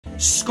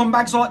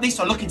Scumbags like this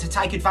are looking to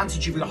take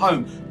advantage of your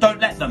home. Don't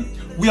let them.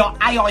 We are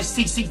AI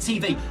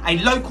CCTV, a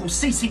local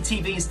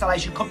CCTV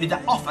installation company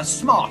that offers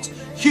smart,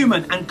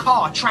 human and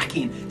car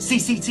tracking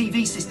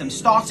CCTV systems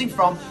starting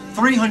from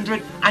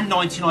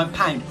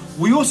 £399.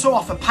 We also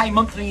offer pay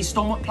monthly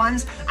instalment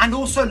plans and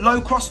also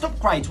low-cost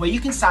upgrades where you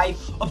can save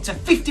up to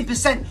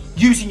 50%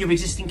 using your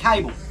existing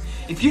cable.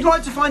 If you'd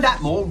like to find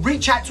out more,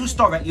 reach out to us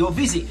directly or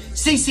visit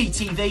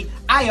cctvai.co.uk.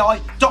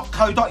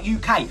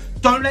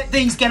 Don't let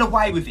these get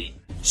away with it.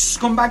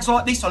 Scumbags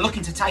like this are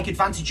looking to take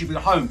advantage of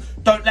your home.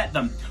 Don't let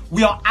them.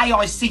 We are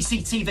AI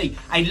CCTV,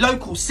 a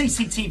local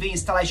CCTV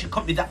installation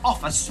company that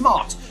offers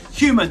smart,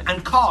 human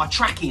and car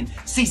tracking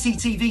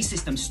CCTV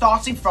systems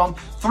starting from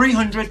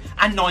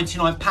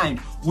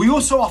 £399. We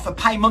also offer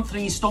pay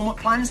monthly instalment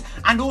plans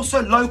and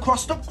also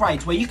low-cost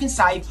upgrades where you can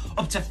save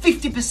up to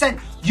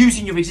 50%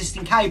 using your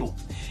existing cable.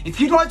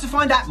 If you'd like to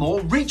find out more,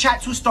 reach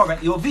out to us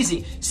directly or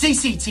visit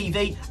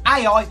cctvai.co.uk.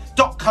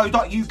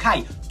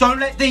 Don't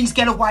let these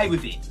get away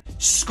with it.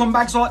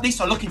 Scumbags like this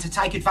are looking to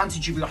take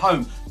advantage of your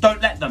home. Don't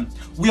let them.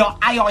 We are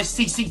AI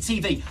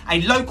CCTV,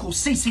 a local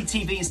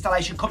CCTV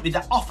installation company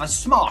that offers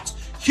smart,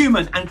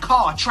 human and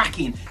car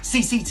tracking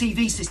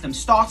CCTV systems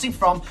starting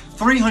from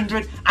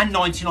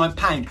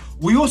 £399.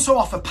 We also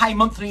offer pay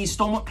monthly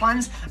instalment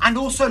plans and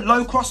also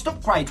low-cost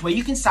upgrades where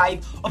you can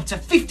save up to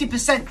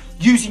 50%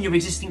 using your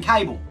existing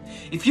cable.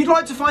 If you'd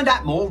like to find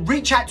out more,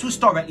 reach out to us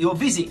directly or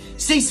visit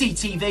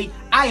cctvai.co.uk.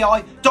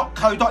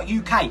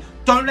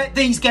 Don't let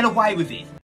these get away with it.